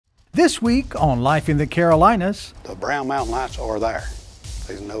This week on Life in the Carolinas, the Brown Mountain Lights are there.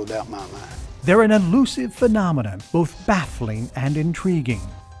 There's no doubt in my mind. they're an elusive phenomenon, both baffling and intriguing.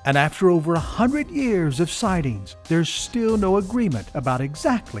 And after over 100 years of sightings, there's still no agreement about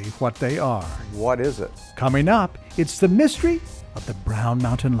exactly what they are. What is it? Coming up, it's the mystery of the Brown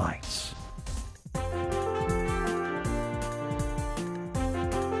Mountain Lights.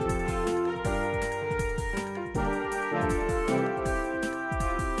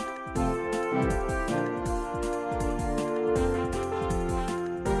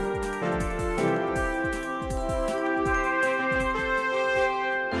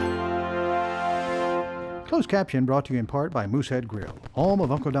 Closed caption brought to you in part by Moosehead Grill, home of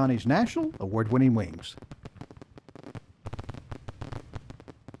Uncle Donnie's national award-winning wings.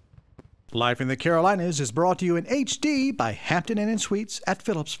 Life in the Carolinas is brought to you in HD by Hampton Inn & Suites at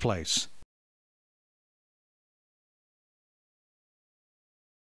Phillips Place.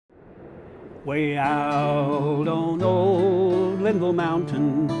 Way out on old Linville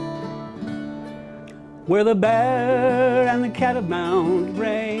Mountain, where the bear and the catamount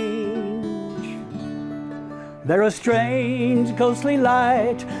range, there a strange ghostly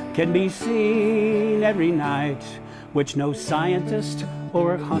light can be seen every night, which no scientist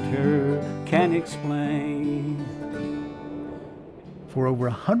or hunter can explain. For over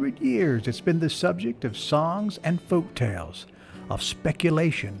 100 years, it's been the subject of songs and folk tales, of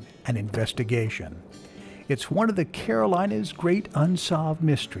speculation and investigation. It's one of the Carolinas' great unsolved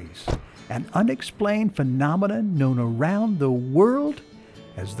mysteries, an unexplained phenomenon known around the world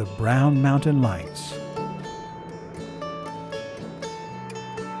as the Brown Mountain Lights.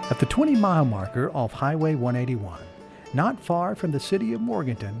 At the 20-mile marker off Highway 181, not far from the city of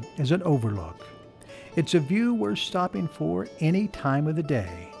Morganton, is an overlook. It's a view worth stopping for any time of the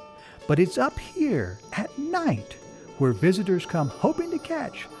day. But it's up here at night where visitors come hoping to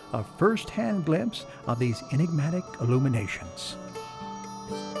catch a first-hand glimpse of these enigmatic illuminations.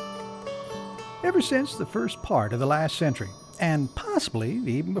 Ever since the first part of the last century, and possibly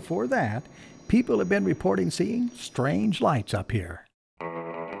even before that, people have been reporting seeing strange lights up here.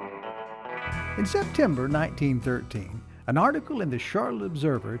 In September 1913, an article in the Charlotte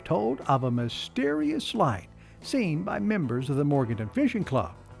Observer told of a mysterious light seen by members of the Morganton Fishing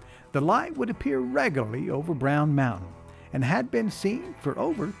Club. The light would appear regularly over Brown Mountain and had been seen for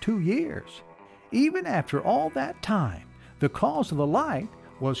over 2 years. Even after all that time, the cause of the light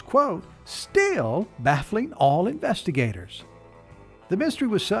was, quote, still baffling all investigators. The mystery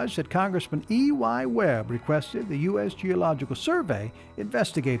was such that Congressman E. Webb requested the US Geological Survey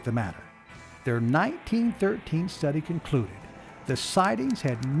investigate the matter. Their 1913 study concluded the sightings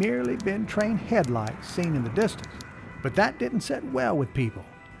had merely been train headlights seen in the distance, but that didn't sit well with people,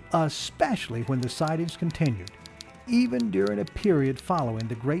 especially when the sightings continued, even during a period following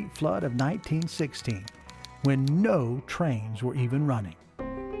the Great Flood of 1916, when no trains were even running.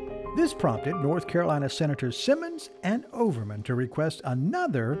 This prompted North Carolina Senators Simmons and Overman to request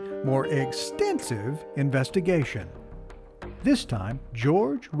another, more extensive investigation. This time,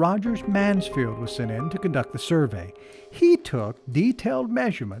 George Rogers Mansfield was sent in to conduct the survey. He took detailed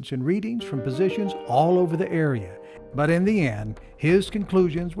measurements and readings from positions all over the area, but in the end, his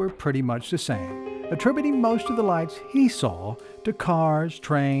conclusions were pretty much the same, attributing most of the lights he saw to cars,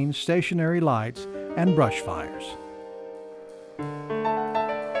 trains, stationary lights, and brush fires.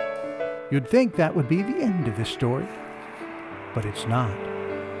 You'd think that would be the end of this story, but it's not.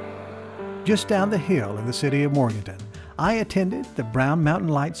 Just down the hill in the city of Morganton, I attended the Brown Mountain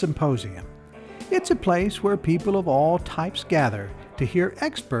Light Symposium. It's a place where people of all types gather to hear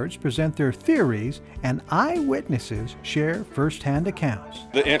experts present their theories and eyewitnesses share first-hand accounts.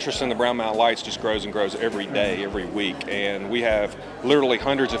 The interest in the Brown Mountain Lights just grows and grows every day, every week, and we have literally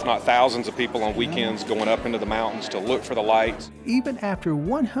hundreds, if not thousands, of people on weekends going up into the mountains to look for the lights. Even after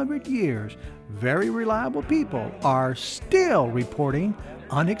 100 years, very reliable people are still reporting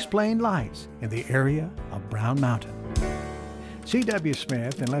unexplained lights in the area of Brown Mountain. C.W.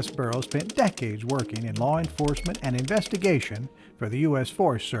 Smith and Les Burrows spent decades working in law enforcement and investigation for the U.S.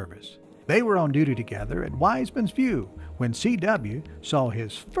 Forest Service. They were on duty together at Wiseman's View when C.W. saw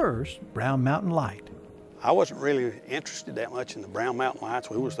his first Brown Mountain Light. I wasn't really interested that much in the Brown Mountain Lights.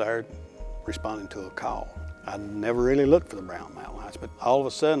 We was there responding to a call. I never really looked for the Brown Mountain Lights, but all of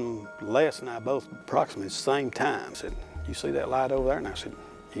a sudden, Les and I both approximately at the same time said, "You see that light over there?" And I said,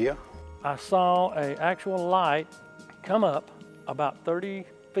 "Yeah." I saw an actual light come up about 30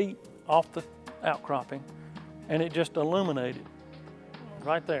 feet off the outcropping, and it just illuminated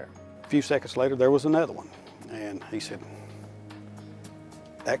right there. A few seconds later, there was another one. And he said,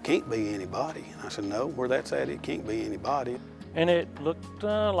 "That can't be anybody." And I said, "No, where that's at, it can't be anybody." and it looked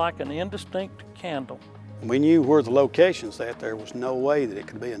like an indistinct candle. We knew where the location's at. There was no way that it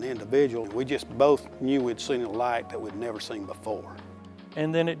could be an individual. We just both knew we'd seen a light that we'd never seen before.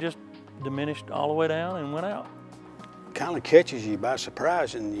 And then it just diminished all the way down and went out. Kind of catches you by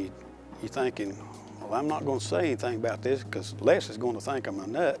surprise, and you're thinking, well, I'm not going to say anything about this because Les is going to think I'm a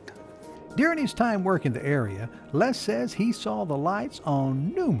nut. During his time working the area, Les says he saw the lights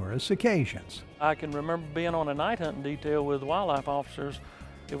on numerous occasions. I can remember being on a night hunting detail with wildlife officers.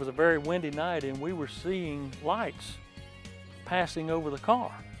 It was a very windy night, and we were seeing lights passing over the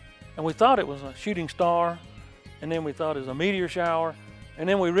car. And we thought it was a shooting star, and then we thought it was a meteor shower, and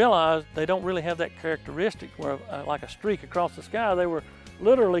then we realized they don't really have that characteristic where like a streak across the sky. They were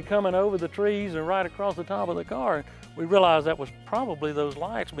literally coming over the trees and right across the top of the car. And we realized that was probably those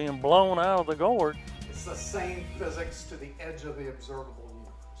lights being blown out of the gorge. It's the same physics to the edge of the observable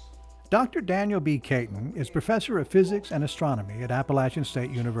universe. Dr. Daniel B. Caton is professor of physics and astronomy at Appalachian State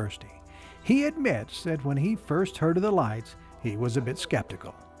University. He admits that when he first heard of the lights, he was a bit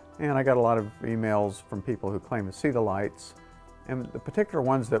skeptical. And I got a lot of emails from people who claim to see the lights. And the particular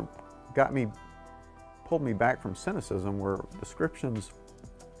ones that pulled me back from cynicism were descriptions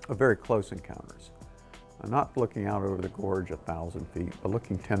of very close encounters. Not looking out over the gorge 1,000 feet, but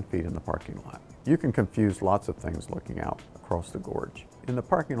looking 10 feet in the parking lot. You can confuse lots of things looking out across the gorge. In the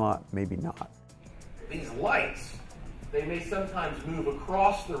parking lot, maybe not. These lights, they may sometimes move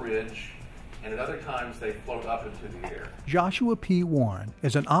across the ridge, and at other times they float up into the air. Joshua P. Warren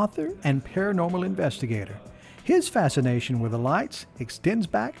is an author and paranormal investigator. His fascination with the lights extends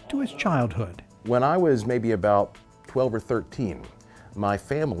back to his childhood. When I was maybe about 12 or 13, my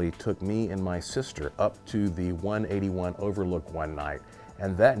family took me and my sister up to the 181 overlook one night.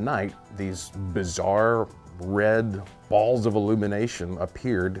 And that night, these bizarre red balls of illumination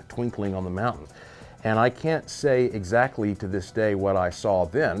appeared twinkling on the mountain. And I can't say exactly to this day what I saw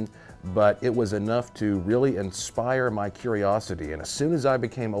then, but it was enough to really inspire my curiosity. And as soon as I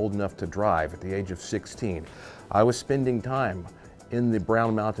became old enough to drive at the age of 16, I was spending time in the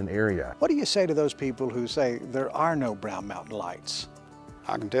Brown Mountain area. What do you say to those people who say there are no Brown Mountain lights?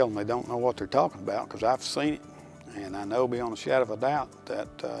 I can tell them they don't know what they're talking about because I've seen it, and I know beyond a shadow of a doubt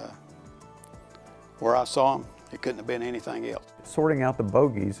that where I saw them, it couldn't have been anything else. Sorting out the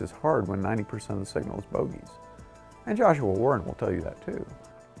bogeys is hard when 90% of the signal is bogeys. And Joshua Warren will tell you that too.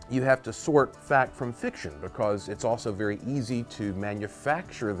 You have to sort fact from fiction because it's also very easy to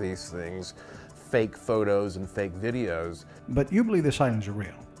manufacture these things, fake photos and fake videos. But you believe the sightings are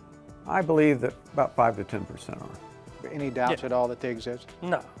real? I believe that about 5 to 10% are. Any doubts at all that they exist?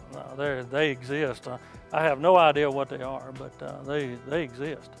 No, they exist. I have no idea what they are, but they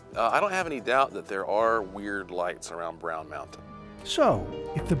exist. I don't have any doubt that there are weird lights around Brown Mountain. So,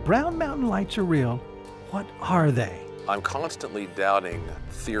 if the Brown Mountain lights are real, what are they? I'm constantly doubting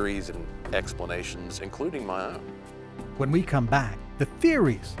theories and explanations, including my own. When we come back, the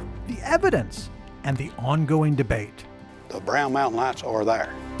theories, the evidence, and the ongoing debate. The Brown Mountain lights are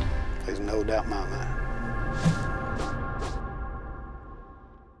there. There's no doubt in my mind.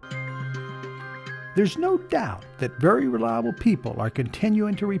 There's no doubt that very reliable people are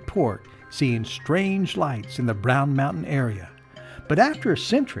continuing to report seeing strange lights in the Brown Mountain area. But after a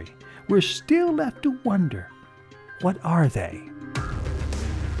century, we're still left to wonder, what are they?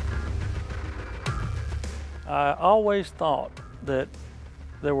 I always thought that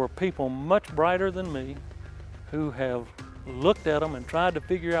there were people much brighter than me who have looked at them and tried to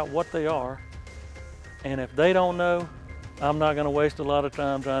figure out what they are. And if they don't know, I'm not going to waste a lot of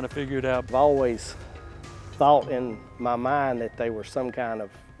time trying to figure it out. I've always thought in my mind that they were some kind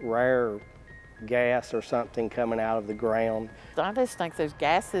of rare gas or something coming out of the ground. I just think there's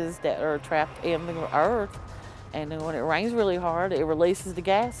gases that are trapped in the earth, and then when it rains really hard, it releases the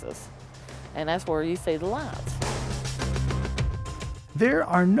gases, and that's where you see the lights. There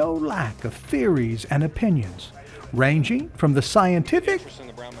are no lack of theories and opinions, ranging from the scientific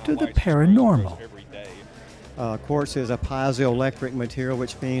to the paranormal. Quartz is a piezoelectric material,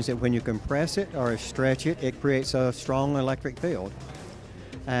 which means that when you compress it or stretch it, it creates a strong electric field.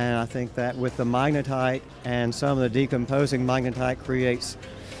 And I think that with the magnetite and some of the decomposing magnetite creates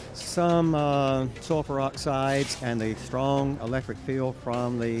some sulfur oxides, and the strong electric field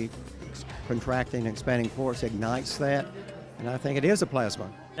from the contracting and expanding quartz ignites that, and I think it is a plasma.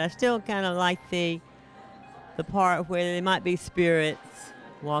 I still kind of like the part where there might be spirits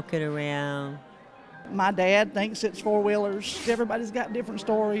walking around. My dad thinks it's four-wheelers. Everybody's got different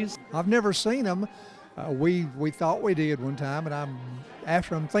stories. I've never seen them. We thought we did one time, and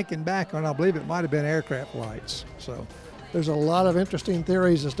after I'm thinking back on, I believe it might have been aircraft lights. So there's a lot of interesting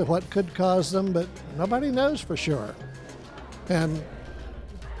theories as to what could cause them, but nobody knows for sure. And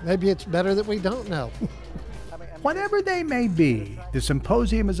maybe it's better that we don't know. Whatever they may be, the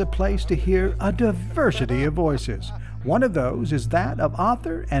symposium is a place to hear a diversity of voices. One of those is that of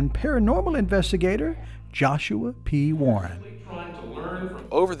author and paranormal investigator Joshua P. Warren.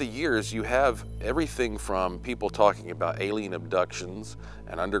 Over the years, you have everything from people talking about alien abductions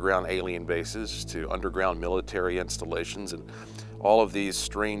and underground alien bases to underground military installations and all of these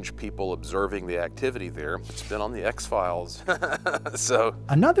strange people observing the activity there. It's been on the X-Files.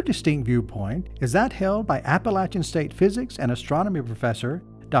 Another distinct viewpoint is that held by Appalachian State physics and astronomy professor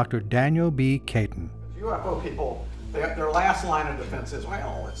Dr. Daniel B. Caton. UFO people, their last line of defense is,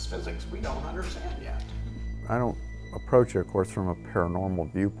 well, it's physics we don't understand yet. I don't approach it, of course, from a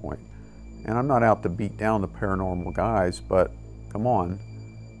paranormal viewpoint. And I'm not out to beat down the paranormal guys, but come on,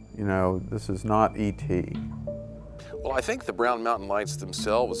 you know, this is not E.T. Well, I think the Brown Mountain Lights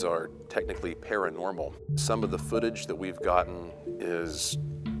themselves are technically paranormal. Some of the footage that we've gotten is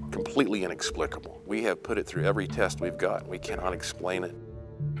completely inexplicable. We have put it through every test we've got. We cannot explain it.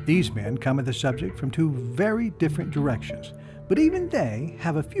 These men come at the subject from two very different directions, but even they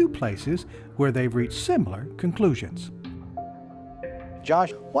have a few places where they've reached similar conclusions.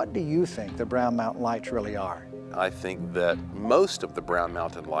 Josh, what do you think the Brown Mountain Lights really are? I think that most of the Brown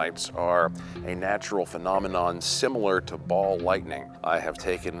Mountain Lights are a natural phenomenon similar to ball lightning. I have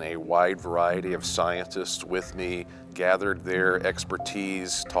taken a wide variety of scientists with me, gathered their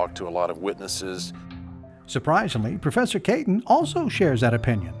expertise, talked to a lot of witnesses. Surprisingly, Professor Caton also shares that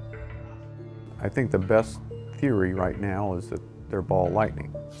opinion. I think the best theory right now is that they're ball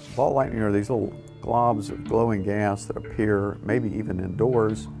lightning. Ball lightning are these little globs of glowing gas that appear maybe even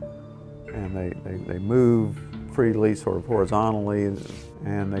indoors, and they move freely, sort of horizontally,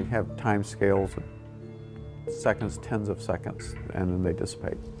 and they have time scales of seconds, tens of seconds, and then they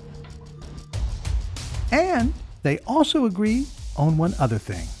dissipate. And they also agree on one other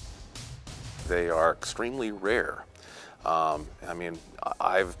thing. They are extremely rare. I mean,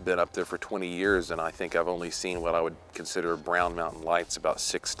 I've been up there for 20 years, and I think I've only seen what I would consider Brown Mountain Lights about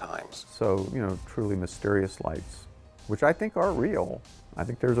 6 times. So, you know, truly mysterious lights, which I think are real. I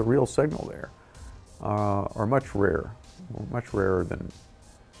think there's a real signal there. Are much rarer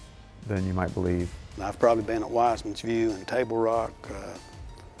than you might believe. I've probably been at Wiseman's View and Table Rock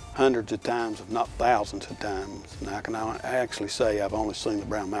hundreds of times, if not thousands of times. And I can actually say I've only seen the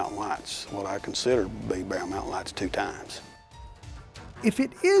Brown Mountain Lights, what I consider to be Brown Mountain Lights, 2 times. If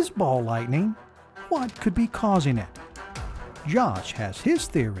it is ball lightning, what could be causing it? Josh has his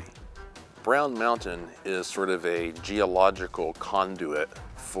theory. Brown Mountain is sort of a geological conduit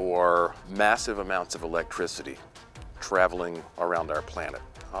for massive amounts of electricity traveling around our planet.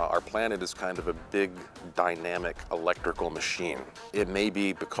 Our planet is kind of a big, dynamic electrical machine. It may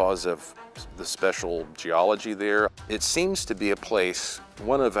be because of the special geology there. It seems to be a place,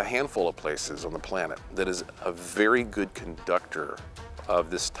 one of a handful of places on the planet, that is a very good conductor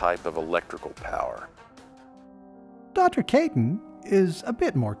of this type of electrical power. Dr. Caton is a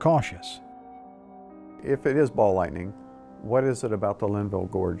bit more cautious. If it is ball lightning, what is it about the Linville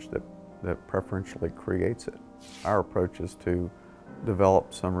Gorge that preferentially creates it? Our approach is to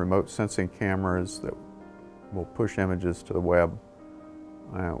develop some remote sensing cameras that will push images to the Webb,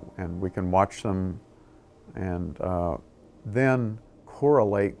 and we can watch them and then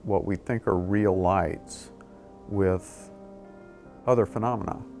correlate what we think are real lights with other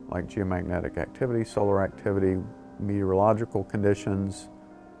phenomena like geomagnetic activity, solar activity, meteorological conditions,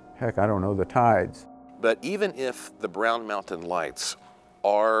 heck, I don't know, the tides. But even if the Brown Mountain Lights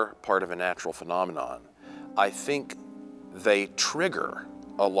are part of a natural phenomenon, I think they trigger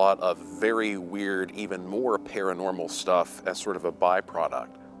a lot of very weird, even more paranormal stuff as sort of a byproduct.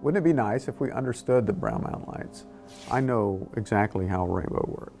 Wouldn't it be nice if we understood the Brown Mountain Lights? I know exactly how a rainbow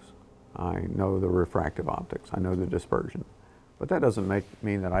works. I know the refractive optics. I know the dispersion. But that doesn't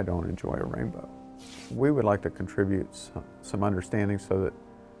mean that I don't enjoy a rainbow. We would like to contribute some understanding so that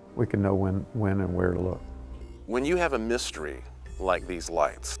we can know when and where to look. When you have a mystery like these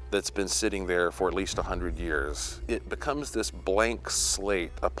lights that's been sitting there for at least 100 years, it becomes this blank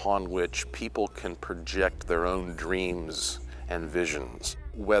slate upon which people can project their own dreams and visions.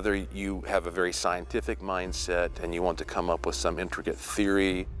 Whether you have a very scientific mindset and you want to come up with some intricate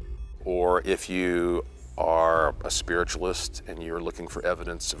theory, or if you are a spiritualist and you're looking for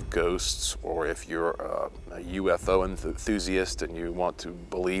evidence of ghosts, or if you're a UFO enthusiast and you want to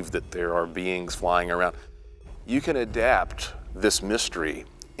believe that there are beings flying around, you can adapt this mystery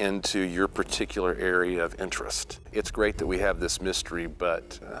into your particular area of interest. It's great that we have this mystery,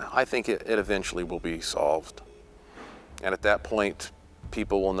 but I think it eventually will be solved. And at that point,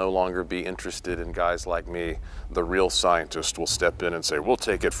 People will no longer be interested in guys like me. The real scientist will step in and say, we'll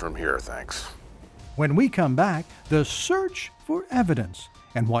take it from here, thanks. When we come back, the search for evidence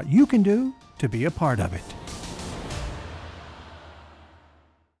and what you can do to be a part of it.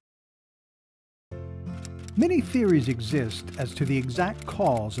 Many theories exist as to the exact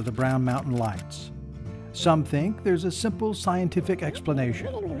cause of the Brown Mountain lights. Some think there's a simple scientific explanation.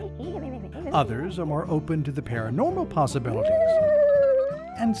 Others are more open to the paranormal possibilities.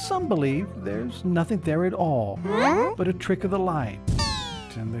 And some believe there's nothing there at all, but a trick of the light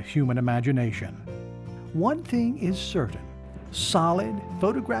and the human imagination. One thing is certain: solid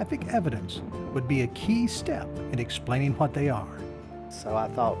photographic evidence would be a key step in explaining what they are. So I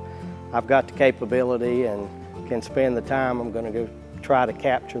thought, I've got the capability and can spend the time. I'm going to go try to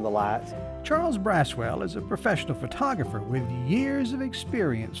capture the lights. Charles Braswell is a professional photographer with years of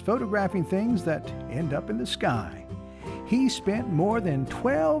experience photographing things that end up in the sky. He spent more than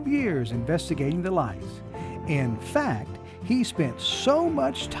 12 years investigating the lights. In fact, he spent so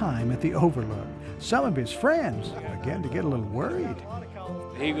much time at the overlook, some of his friends began to get a little worried.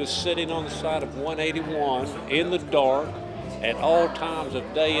 He was sitting on the side of 181 in the dark at all times of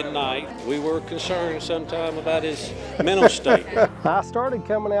day and night. We were concerned sometime about his mental state. I started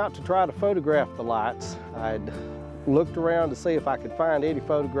coming out to try to photograph the lights. I'd looked around to see if I could find any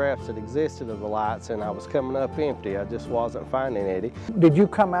photographs that existed of the lights, and I was coming up empty. I just wasn't finding any. Did you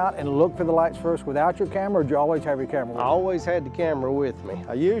come out and look for the lights first without your camera, or did you always have your camera with you? I always had the camera with me.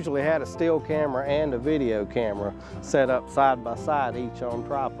 I usually had a still camera and a video camera set up side by side, each on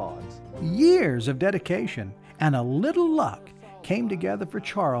tripods. Years of dedication and a little luck came together for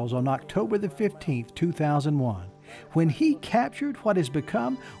Charles on October the 15th, 2001, when he captured what has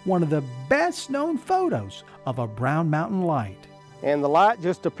become one of the best-known photos of a Brown Mountain light. And the light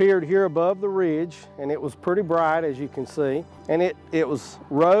just appeared here above the ridge, and it was pretty bright, as you can see. And it was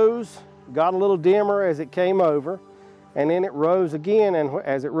rose, got a little dimmer as it came over, and then it rose again, and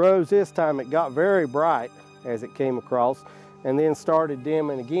as it rose this time, it got very bright as it came across, and then started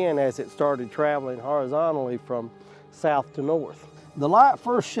dimming again as it started traveling horizontally from south to north. The light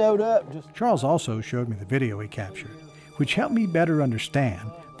first showed up Charles also showed me the video he captured, which helped me better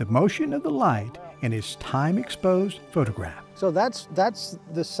understand the motion of the light in his time-exposed photograph. So that's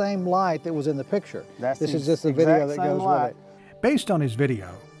the same light that was in the picture. This is just the exact video that same goes light. with it. Based on his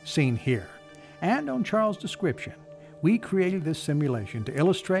video, seen here, and on Charles' description, we created this simulation to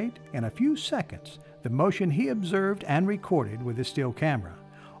illustrate in a few seconds the motion he observed and recorded with his still camera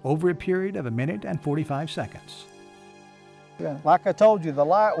over a period of 1 minute and 45 seconds. Yeah. Like I told you, the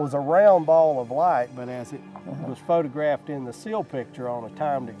light was a round ball of light, but as it was photographed in the still picture on a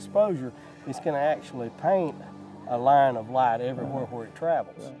timed exposure, it's going to actually paint a line of light everywhere where it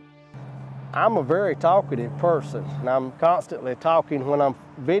travels. I'm a very talkative person, and I'm constantly talking when I'm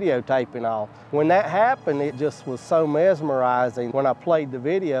videotaping all. When that happened, it just was so mesmerizing. When I played the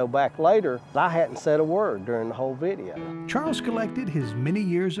video back later, I hadn't said a word during the whole video. Charles collected his many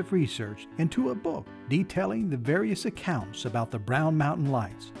years of research into a book detailing the various accounts about the Brown Mountain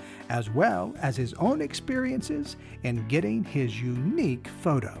lights, as well as his own experiences in getting his unique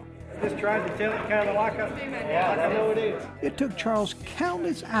photo. Just tried to tell it kind of like I know it is. It took Charles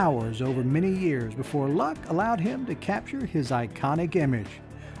countless hours over many years before luck allowed him to capture his iconic image.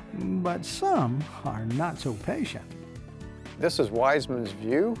 But some are not so patient. This is Wiseman's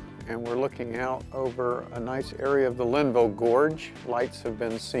View, and we're looking out over a nice area of the Linville Gorge. Lights have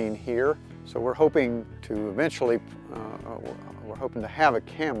been seen here, so we're hoping to eventually, we're hoping to have a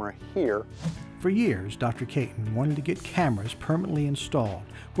camera here. For years, Dr. Caton wanted to get cameras permanently installed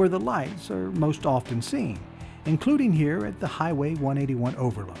where the lights are most often seen, including here at the Highway 181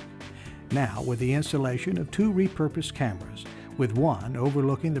 overlook. Now, with the installation of 2 repurposed cameras, with one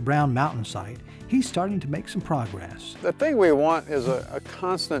overlooking the Brown Mountain site, he's starting to make some progress. The thing we want is a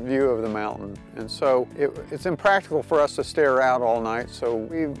constant view of the mountain, and so it's impractical for us to stare out all night, so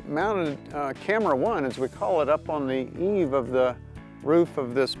we've mounted camera 1, as we call it, up on the eave of the roof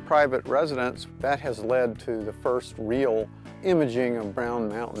of this private residence. That has led to the first real imaging of Brown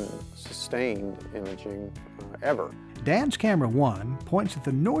Mountain, sustained imaging ever. Dan's camera 1 points at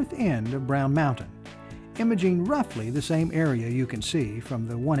the north end of Brown Mountain, imaging roughly the same area you can see from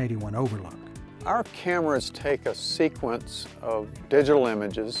the 181 overlook. Our cameras take a sequence of digital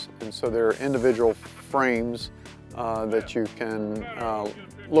images, and so there are individual frames that you can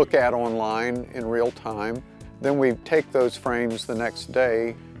look at online in real time. Then we take those frames the next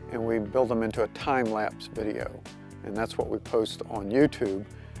day and we build them into a time-lapse video. And that's what we post on YouTube.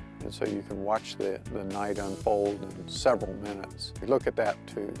 And so you can watch the night unfold in several minutes. We look at that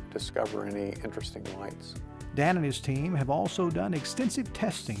to discover any interesting lights. Dan and his team have also done extensive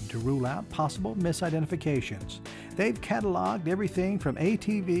testing to rule out possible misidentifications. They've cataloged everything from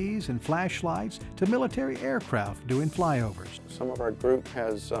ATVs and flashlights to military aircraft doing flyovers. Some of our group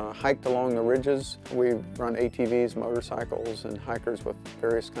has hiked along the ridges. We've run ATVs, motorcycles, and hikers with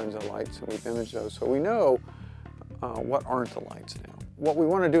various kinds of lights, and we've imaged those. So we know what aren't the lights now. What we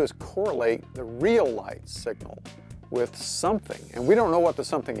want to do is correlate the real light signal with something, and we don't know what the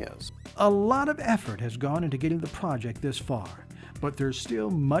something is. A lot of effort has gone into getting the project this far, but there's still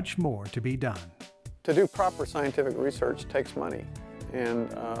much more to be done. To do proper scientific research takes money,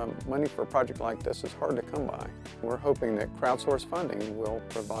 and money for a project like this is hard to come by. We're hoping that crowdsourced funding will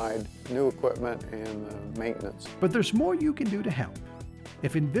provide new equipment and maintenance. But there's more you can do to help.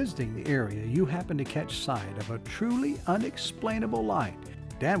 If in visiting the area you happen to catch sight of a truly unexplainable light,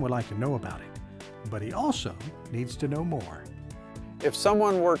 Dan would like to know about it, but he also needs to know more. If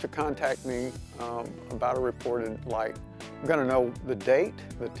someone were to contact me about a reported light, I'm going to know the date,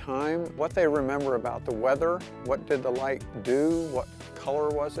 the time, what they remember about the weather, what did the light do, what color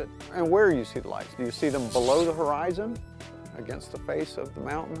was it, and where you see the lights. Do you see them below the horizon, against the face of the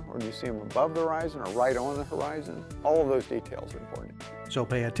mountain, or do you see them above the horizon or right on the horizon? All of those details are important. So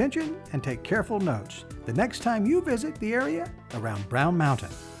pay attention and take careful notes the next time you visit the area around Brown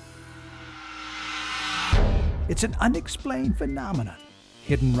Mountain. It's an unexplained phenomenon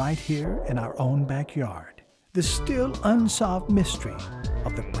hidden right here in our own backyard. The still unsolved mystery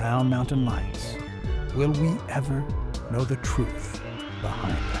of the Brown Mountain Lights. Will we ever know the truth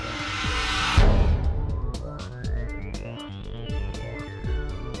behind them?